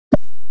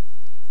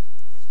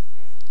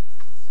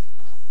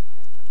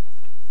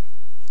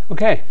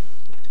Okay,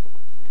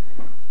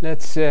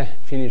 let's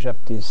finish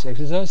up this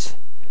exercise.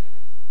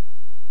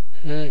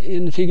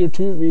 In figure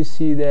 2 we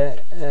see the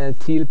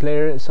teal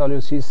player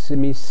Saliosis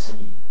miss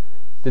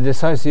the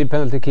decisive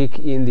penalty kick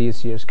in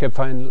this year's cup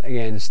final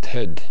against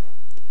Hud.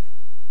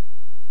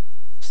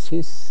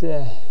 Sis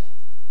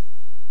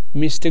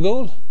missed the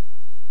goal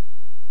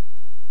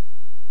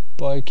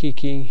by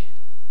kicking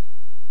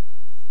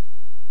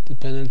the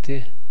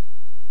penalty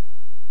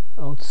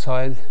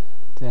outside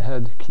the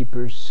Hud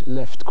keeper's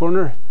left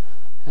corner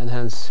and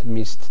hence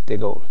missed the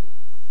goal.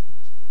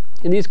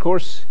 In this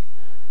course,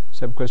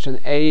 sub-question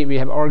A, we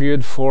have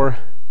argued for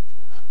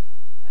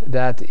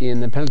that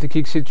in a penalty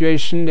kick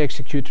situation the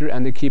executor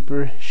and the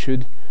keeper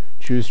should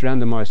choose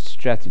randomized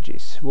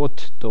strategies.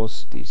 What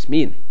does this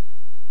mean?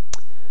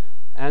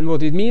 And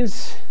what it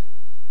means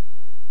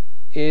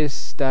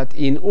is that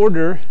in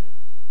order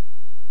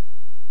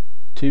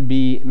to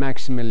be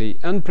maximally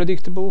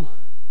unpredictable,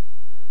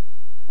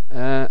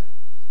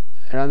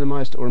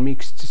 randomized or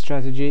mixed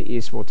strategy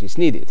is what is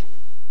needed.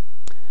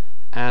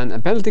 And a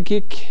penalty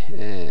kick,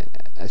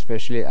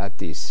 especially at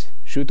this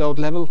shootout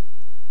level,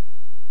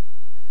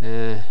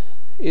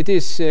 it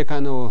is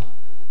kind of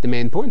the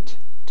main point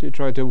to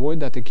try to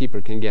avoid that the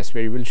keeper can guess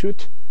where he will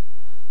shoot,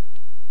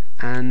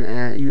 and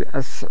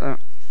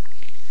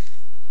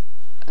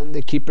and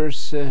the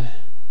keeper's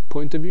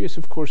point of view is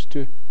of course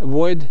to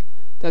avoid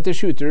that the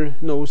shooter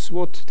knows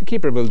what the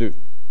keeper will do.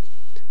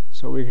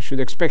 So we should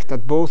expect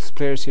that both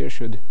players here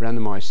should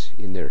randomize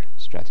in their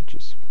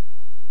strategies.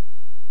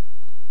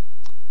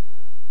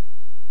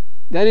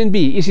 Then in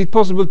B, is it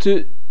possible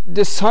to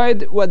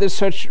decide whether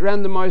such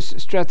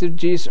randomized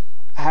strategies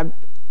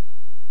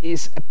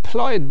is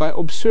applied by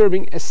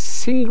observing a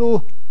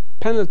single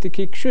penalty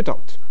kick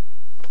shootout?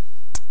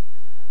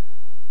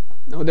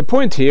 Now the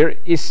point here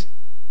is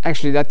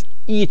actually that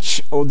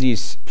each of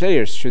these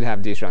players should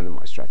have this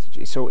randomized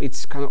strategy. So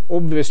it's kind of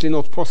obviously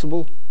not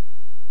possible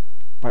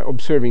by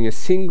observing a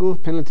single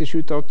penalty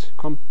shootout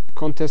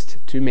contest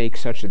to make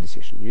such a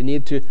decision. You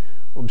need to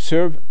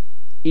observe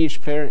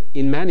each player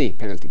in many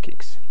penalty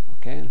kicks.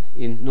 Okay,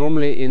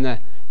 normally in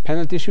a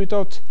penalty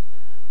shootout,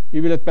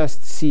 you will at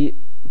best see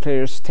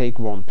players take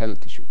one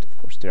penalty shoot. Of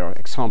course, there are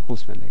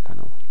examples when they kind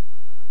of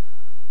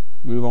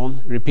move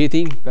on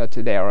repeating, but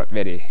they are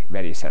very,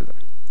 very seldom.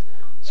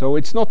 So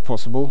it's not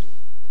possible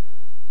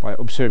by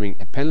observing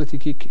a penalty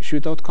kick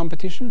shootout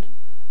competition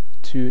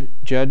to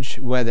judge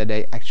whether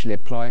they actually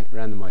apply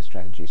randomized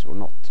strategies or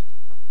not.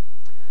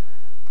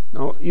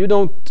 Now,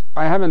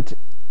 I haven't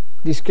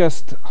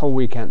discussed how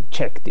we can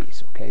check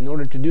these. Okay, in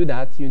order to do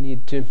that, you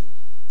need to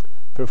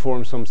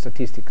perform some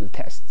statistical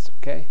tests.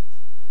 Okay,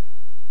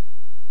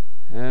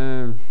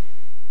 and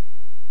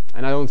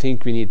I don't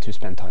think we need to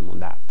spend time on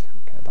that.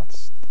 Okay,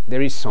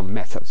 there is some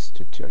methods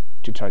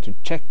to try to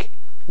check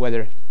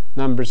whether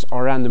numbers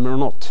are random or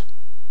not.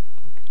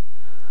 Okay.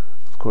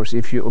 Of course,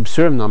 if you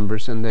observe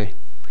numbers and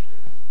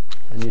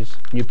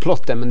you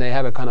plot them and they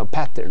have a kind of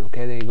pattern,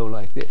 okay, they go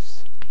like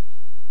this.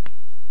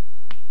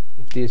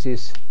 If this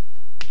is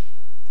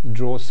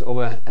draws of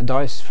a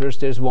dice, first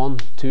there's 1,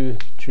 2,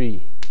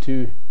 3,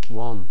 2,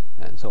 1,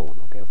 and so on.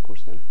 Okay, of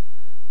course, then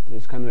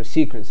there's kind of a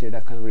sequence here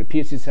that kind of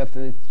repeats itself,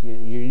 and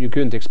you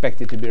couldn't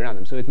expect it to be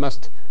random. So it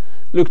must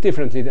look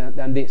differently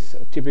than this.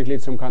 So typically,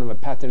 it's some kind of a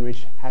pattern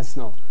which has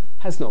no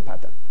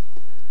pattern,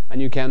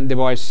 and you can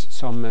devise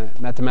some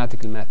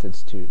mathematical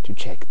methods to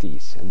check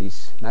these. And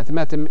these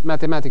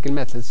mathematical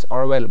methods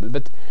are available,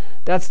 but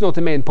that's not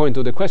the main point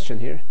of the question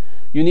here.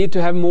 You need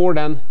to have more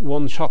than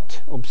one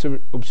shot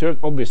observed,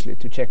 obviously,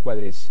 to check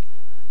whether it's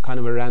kind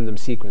of a random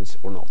sequence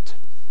or not.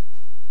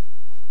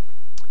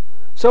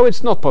 So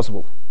it's not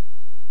possible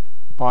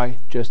by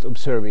just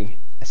observing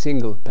a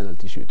single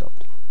penalty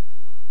shootout.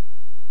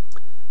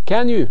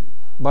 Can you,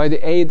 by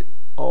the aid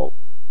of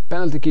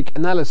penalty kick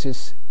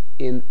analysis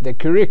in the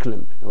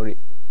curriculum, or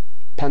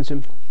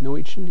pensum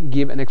Norwegian,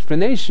 give an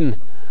explanation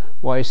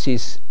why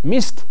Sis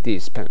missed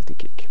this penalty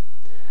kick?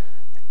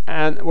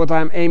 And what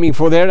I'm aiming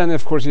for there, and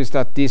of course, is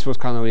that this was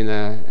kind of in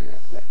a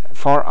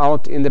far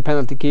out in the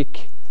penalty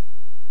kick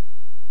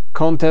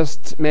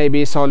contest.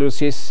 Maybe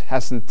Saliosis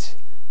hasn't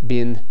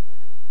been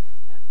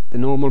the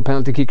normal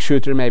penalty kick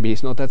shooter. Maybe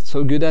he's not that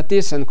so good at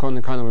this, and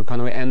kind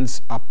of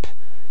ends up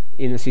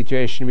in a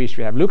situation which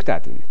we have looked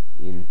at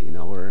in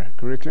our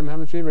curriculum,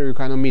 haven't we, where we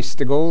kind of missed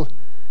the goal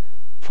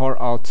far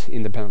out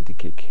in the penalty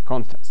kick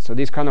contest. So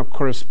this kind of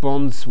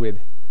corresponds with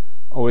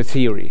our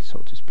theory, so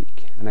to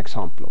speak, an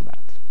example of that.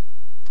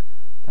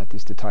 That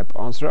is the type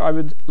of answer I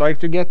would like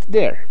to get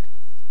there.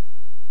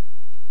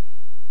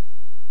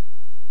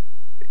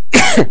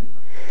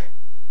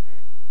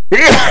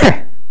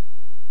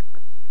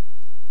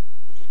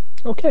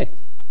 Okay,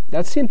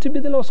 that seemed to be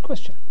the last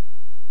question.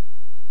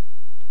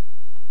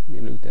 We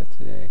looked at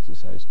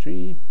exercise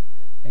 3,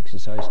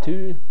 exercise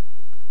 2,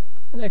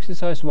 and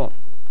exercise 1.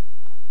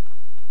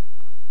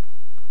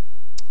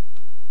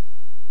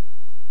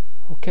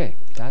 Okay,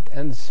 that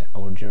ends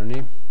our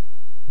journey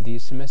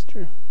this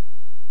semester.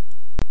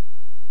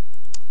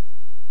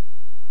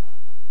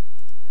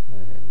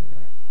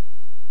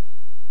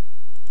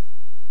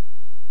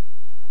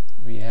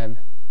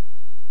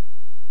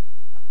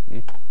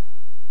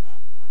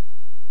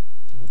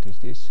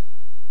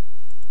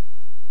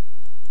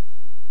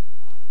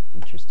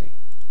 Interesting.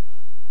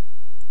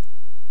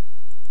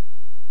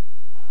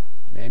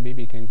 Maybe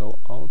we can go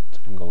out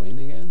and go in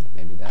again.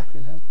 Maybe that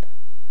will help.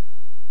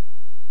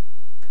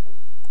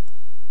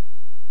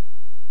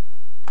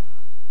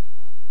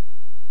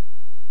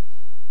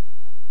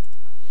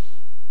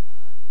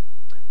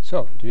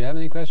 So, do you have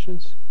any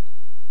questions?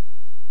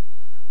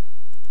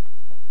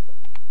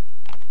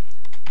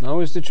 Now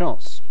is the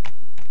chance.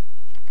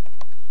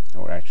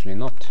 Or actually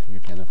not.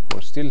 You can of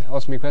course still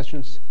ask me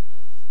questions.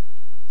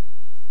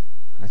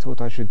 I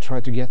thought I should try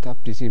to get up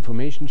this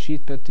information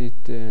sheet, but it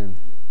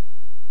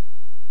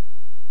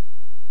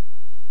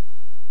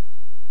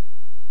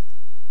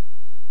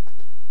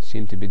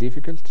seemed to be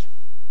difficult.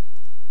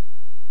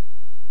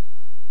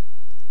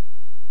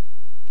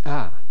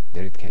 Ah,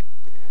 there it came.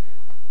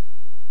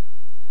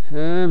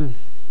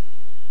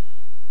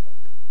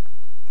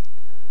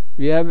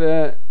 We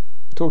have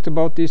talked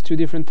about these two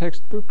different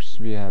textbooks.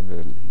 We have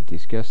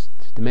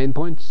discussed the main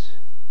points.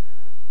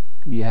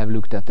 We have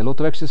looked at a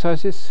lot of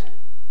exercises.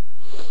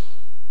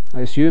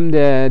 I assume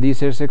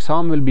this year's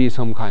exam will be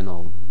some kind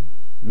of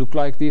look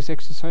like these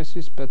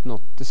exercises, but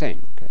not the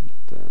same. Okay,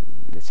 but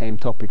the same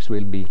topics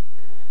will be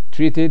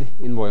treated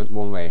in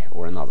one way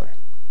or another.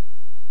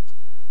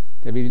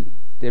 There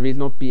will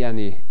not be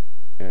any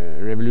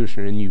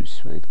revolutionary news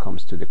when it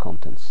comes to the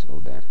contents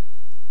of the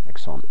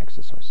exam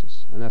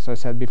exercises. And as I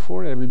said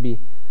before, there will be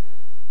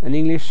an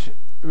English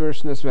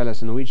version as well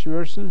as a Norwegian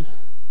version.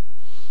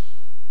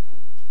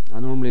 I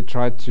normally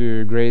try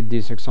to grade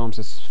these exams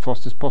as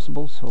fast as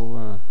possible,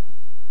 so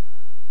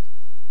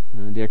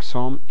the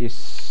exam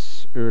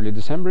is early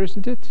December,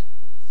 isn't it?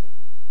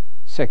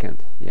 2nd,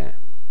 yeah.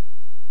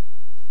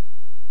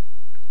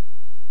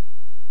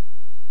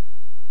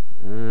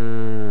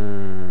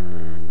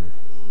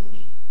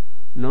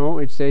 No,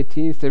 it's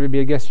 18th. There will be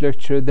a guest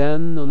lecture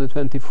then on the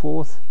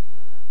 24th,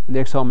 and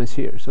the exam is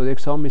here. So the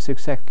exam is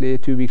exactly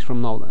 2 weeks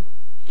from now then.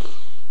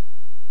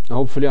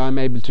 Hopefully I'm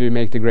able to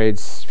make the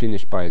grades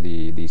finished by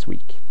this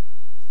week.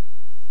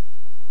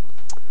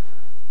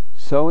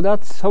 So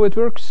that's how it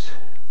works.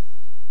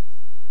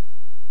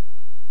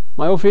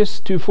 My office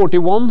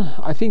 241,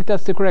 I think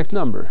that's the correct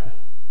number.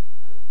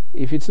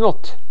 If it's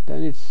not,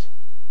 then it's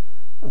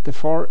at the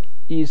far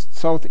east,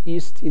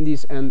 southeast in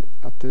this end,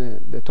 at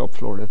the top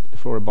floor, the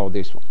floor above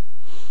this one.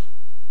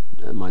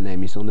 My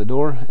name is on the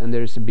door, and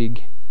there is a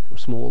big or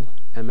small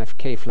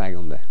MFK flag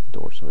on the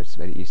door, so it's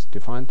very easy to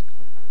find.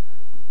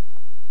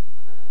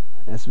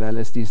 As well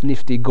as this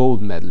nifty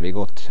gold medal we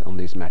got on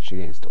this match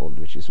against Old,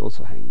 which is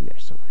also hanging there.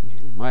 So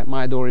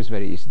my door is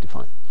very easy to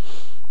find.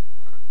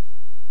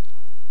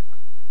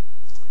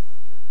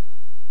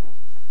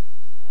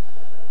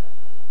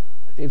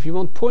 If you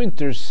want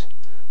pointers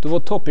to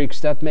what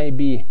topics that may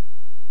be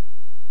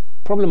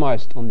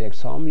problemized on the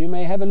exam, you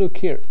may have a look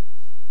here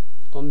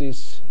on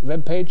this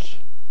web page,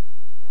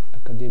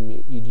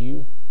 Academy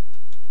EDU.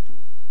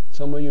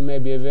 Some of you may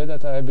be aware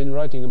that I have been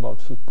writing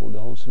about football the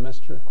whole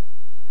semester,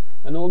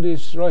 and all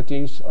these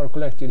writings are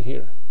collected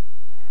here.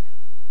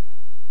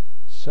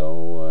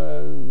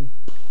 So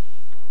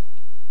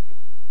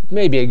it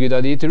may be a good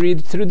idea to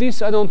read through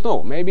this. I don't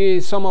know.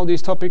 Maybe some of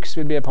these topics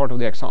will be a part of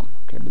the exam.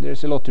 Okay, but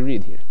there's a lot to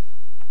read here,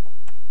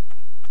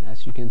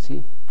 as you can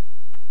see.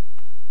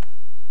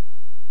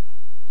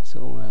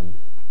 So,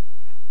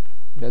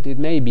 but it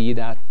may be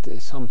that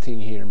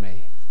something here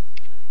may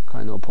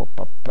kind of pop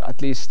up,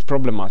 at least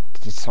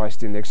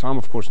problematized in the exam.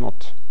 Of course,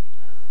 not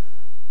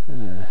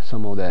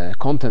some of the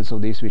contents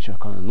of this, which are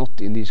kind of not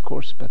in this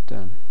course, but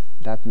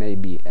that may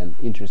be an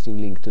interesting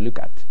link to look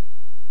at.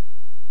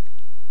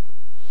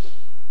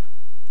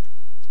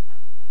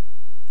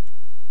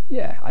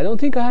 Yeah, I don't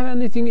think I have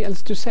anything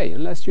else to say,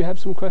 unless you have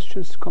some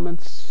questions,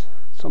 comments,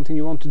 something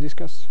you want to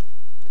discuss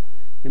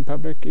in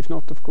public. If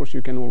not, of course,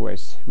 you can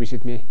always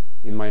visit me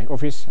in my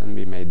office and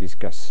we may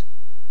discuss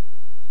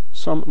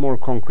some more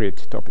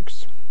concrete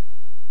topics.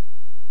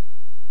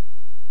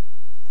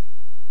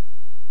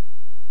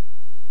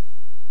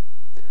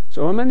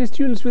 So how many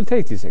students will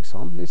take this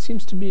exam? There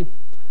seems to be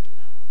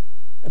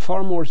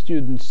far more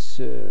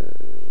students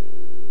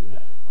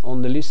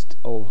on the list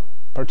of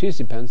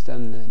participants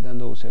than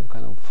those who have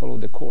kind of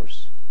followed the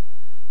course.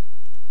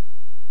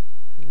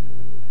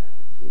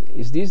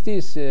 Is this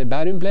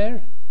Bærum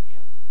player?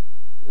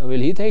 Yeah.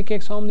 Will he take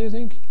exam, do you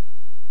think?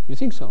 You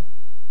think so?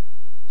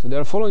 So they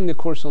are following the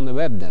course on the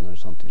web then or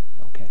something?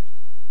 Okay.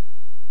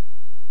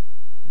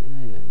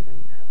 Yeah.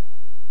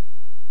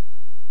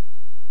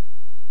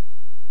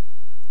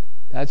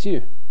 That's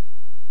you.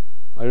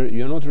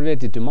 You're not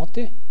related to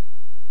Matti?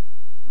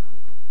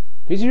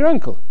 He's your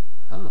uncle.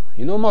 Ah,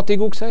 you know Matti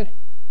Goksær,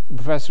 the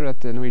professor at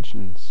the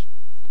Norwegian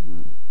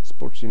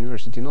Sports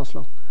University in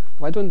Oslo.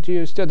 Why don't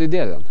you study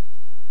there then,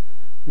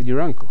 with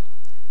your uncle?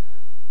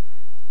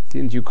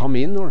 Didn't you come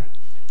in, or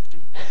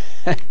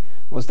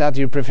was that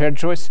your preferred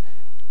choice?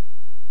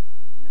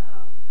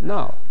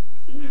 No.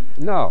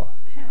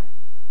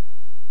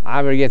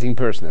 We're getting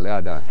personal.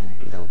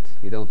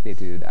 You don't need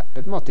to do that.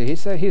 But Matti,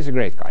 he's a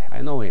great guy.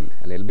 I know him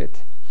a little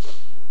bit.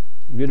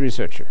 Good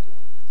researcher.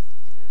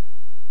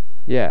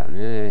 Yeah,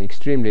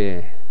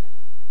 extremely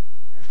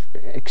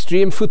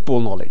extreme football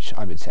knowledge,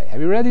 I would say.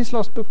 Have you read his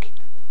last book?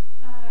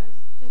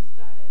 Just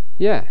started.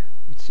 Yeah,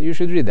 you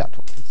should read that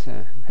one. It's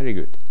very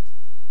good.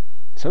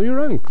 So your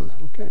uncle,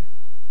 okay,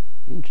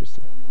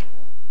 interesting.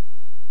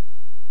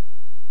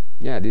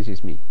 Yeah, this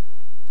is me.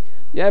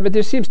 Yeah, but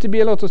there seems to be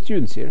a lot of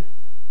students here.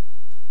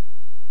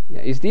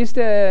 Yeah, is this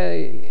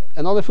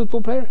another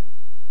football player?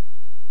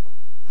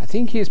 I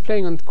think he is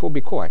playing on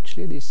KBK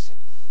actually.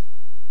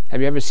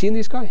 Have you ever seen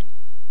this guy?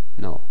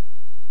 No.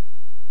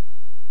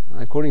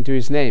 According to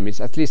his name, it's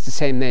at least the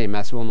same name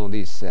as one of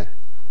these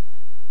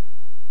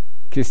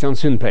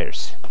Kristiansund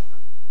players.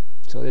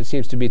 So there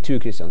seems to be two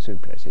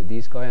Kristiansund players.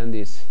 This guy and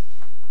this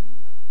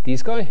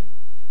guy,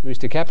 who is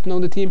the captain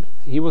of the team.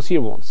 He was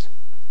here once,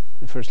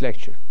 the first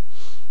lecture.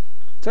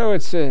 So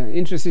it's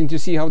interesting to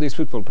see how these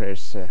football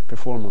players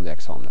perform on the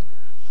exam then.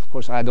 Of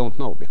course I don't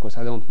know, because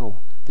I don't know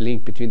the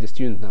link between the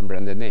student number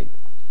and the name.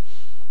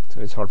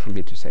 So it's hard for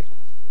me to say.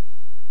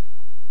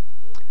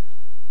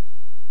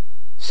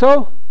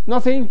 So,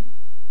 nothing?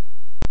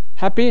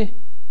 Happy?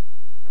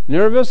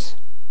 Nervous?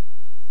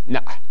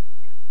 Nah.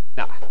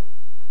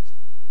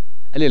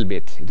 A little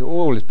bit. It will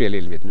always be a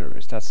little bit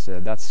nervous.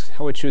 That's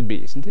how it should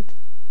be, isn't it?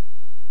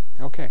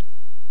 Okay.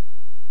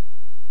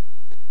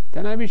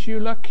 Then I wish you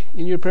luck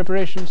in your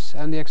preparations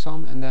and the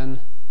exam, and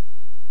then,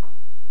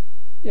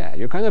 yeah,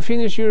 you kind of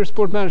finish your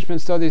sport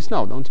management studies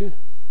now, don't you?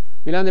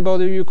 Will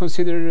anybody of you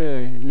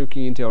consider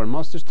looking into our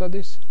master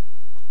studies?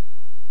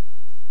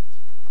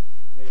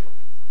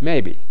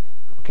 Maybe.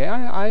 Okay,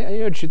 I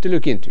urge you to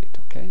look into it,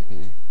 okay?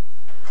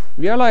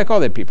 We are like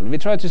other people. We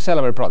try to sell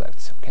our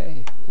products,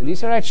 okay? And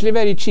these are actually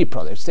very cheap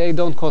products. They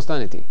don't cost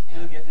anything.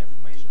 You'll get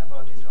information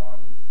about it on,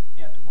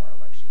 tomorrow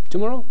actually.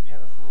 Tomorrow? We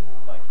have a full,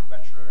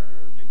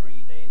 bachelor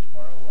degree day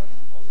tomorrow, and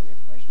also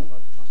information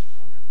about the master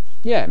program.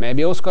 Yeah,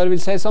 maybe Oscar will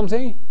say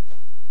something.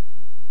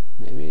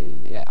 Maybe,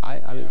 yeah,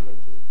 I will.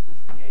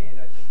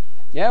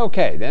 Yeah,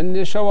 okay.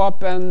 Then show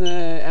up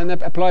and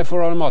apply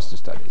for our master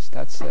studies.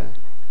 That's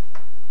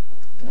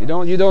you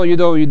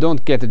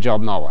don't get a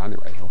job now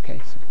anyway.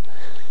 Okay,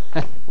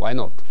 so why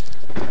not?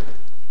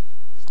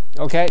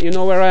 Okay, you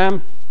know where I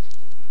am.